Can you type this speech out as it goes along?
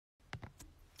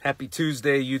Happy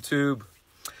Tuesday, YouTube.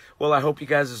 Well, I hope you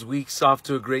guys' week's off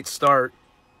to a great start.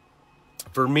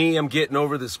 For me, I'm getting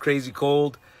over this crazy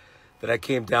cold that I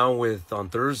came down with on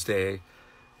Thursday.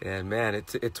 And man,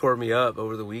 it tore me up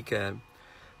over the weekend.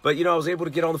 But, I was able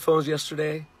to get on the phones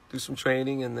yesterday, do some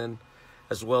training, and then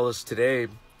as well as today,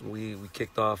 we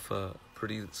kicked off a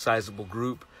pretty sizable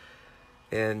group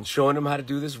and showing them how to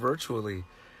do this virtually.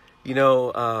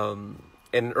 And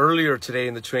earlier today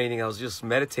in the training, I was just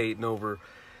meditating over,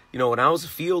 when I was a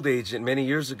field agent many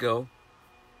years ago,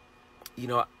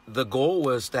 the goal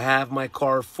was to have my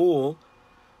car full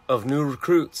of new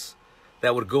recruits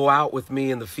that would go out with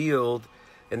me in the field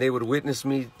and they would witness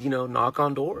me, knock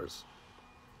on doors.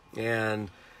 And,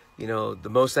 the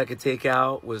most I could take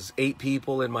out was 8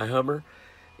 people in my Hummer.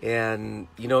 And,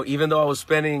 even though I was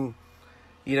spending,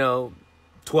 12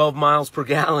 miles per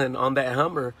gallon on that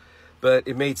Hummer, but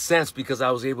it made sense because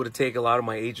I was able to take a lot of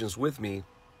my agents with me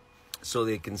so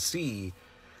they can see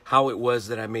how it was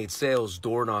that I made sales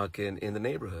door knocking in the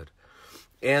neighborhood.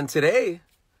 And today,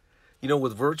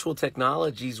 with virtual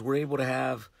technologies, we're able to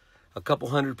have a couple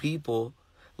hundred people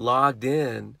logged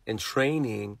in and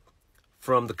training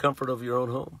from the comfort of your own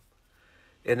home.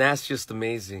 And that's just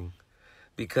amazing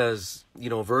because,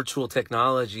 virtual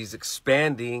technology is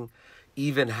expanding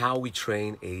even how we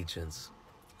train agents.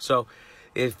 So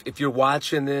if you're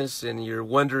watching this and you're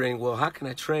wondering, well, how can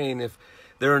I train if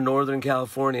they're in Northern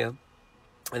California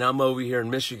and I'm over here in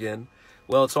Michigan?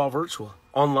 Well, it's all virtual,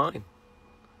 online,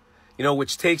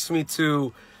 which takes me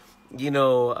to,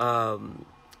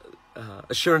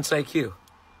 ASSURANCEIQ.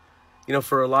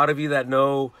 For a lot of you that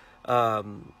know,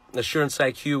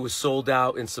 ASSURANCEIQ was sold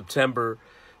out in September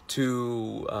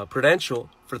to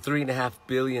Prudential for $3.5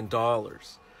 billion.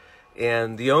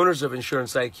 And the owners of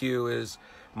ASSURANCEIQ is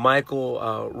Michael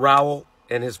Lauro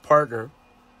and his partner.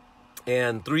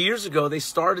 And 3 years ago, they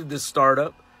started this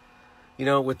startup,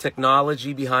 with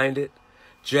technology behind it,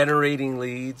 generating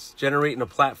leads, generating a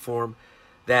platform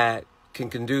that can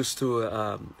conduce to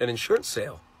an insurance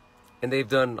sale. And they've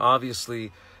done,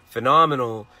 obviously,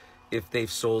 phenomenal if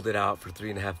they've sold it out for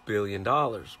 $3.5 billion.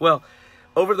 Well,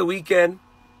 over the weekend,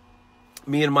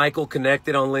 me and Michael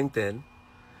connected on LinkedIn.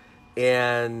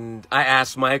 And I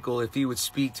asked Michael if he would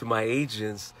speak to my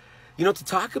agents, to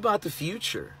talk about the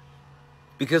future.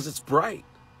 Because it's bright.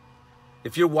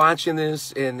 If you're watching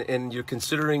this and you're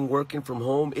considering working from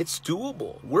home, it's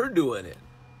doable. We're doing it.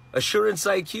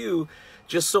 ASSURANCEIQ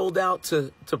just sold out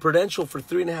to Prudential for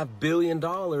 $3.5 billion,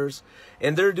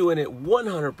 and they're doing it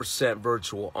 100%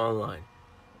 virtual online.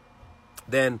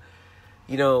 Then,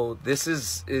 this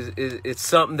is it's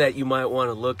something that you might want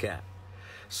to look at.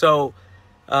 So,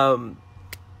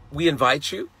 we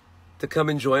invite you to come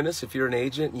and join us. If you're an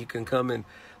agent, you can come and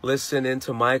listen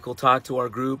into Michael talk to our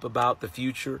group about the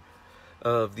future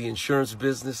of the insurance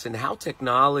business and how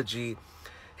technology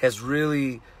has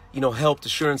really, helped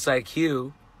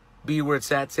ASSURANCEIQ be where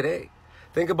it's at today.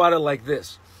 Think about it like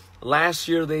this. Last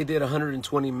year, they did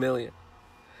 $120 million.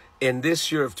 And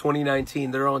this year of 2019,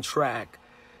 they're on track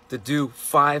to do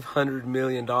 $500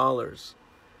 million.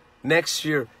 Next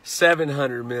year,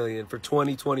 $700 million for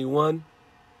 2021.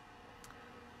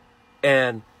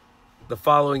 And the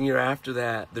following year after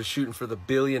that, they're shooting for the $1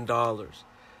 billion.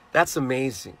 That's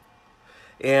amazing.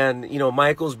 And,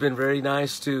 Michael's been very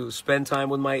nice to spend time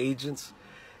with my agents.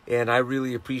 And I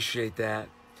really appreciate that.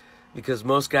 Because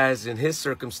most guys in his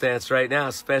circumstance right now,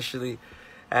 especially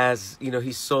as,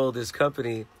 he sold his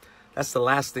company, that's the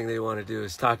last thing they want to do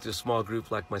is talk to a small group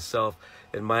like myself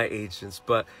and my agents.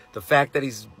 But the fact that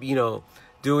he's,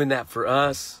 doing that for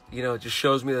us, just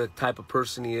shows me the type of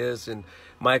person he is. And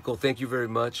Michael, thank you very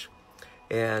much.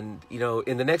 And,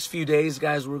 in the next few days,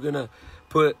 guys, we're going to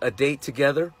put a date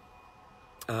together.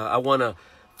 I want to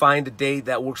find a date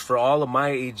that works for all of my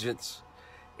agents.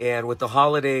 And with the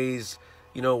holidays,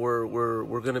 we're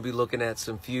going to be looking at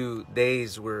some few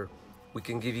days where we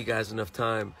can give you guys enough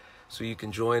time so you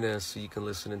can join us, so you can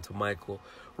listen into Michael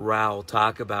Lauro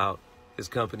talk about his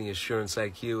company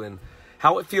ASSURANCEIQ and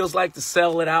how it feels like to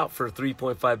sell it out for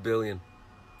 $3.5 billion.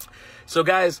 So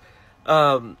guys,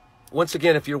 once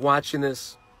again, if you're watching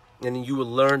this and you will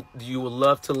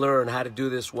love to learn how to do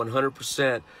this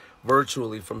 100%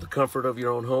 virtually from the comfort of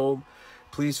your own home,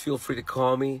 please feel free to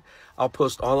call me. I'll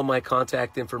post all of my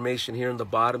contact information here in the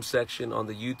bottom section on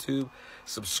the YouTube.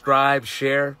 Subscribe,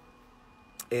 share,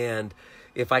 and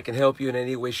if I can help you in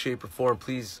any way, shape, or form,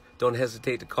 please don't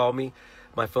hesitate to call me.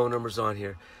 My phone number's on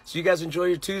here. So you guys enjoy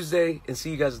your Tuesday and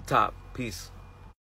see you guys at the top. Peace.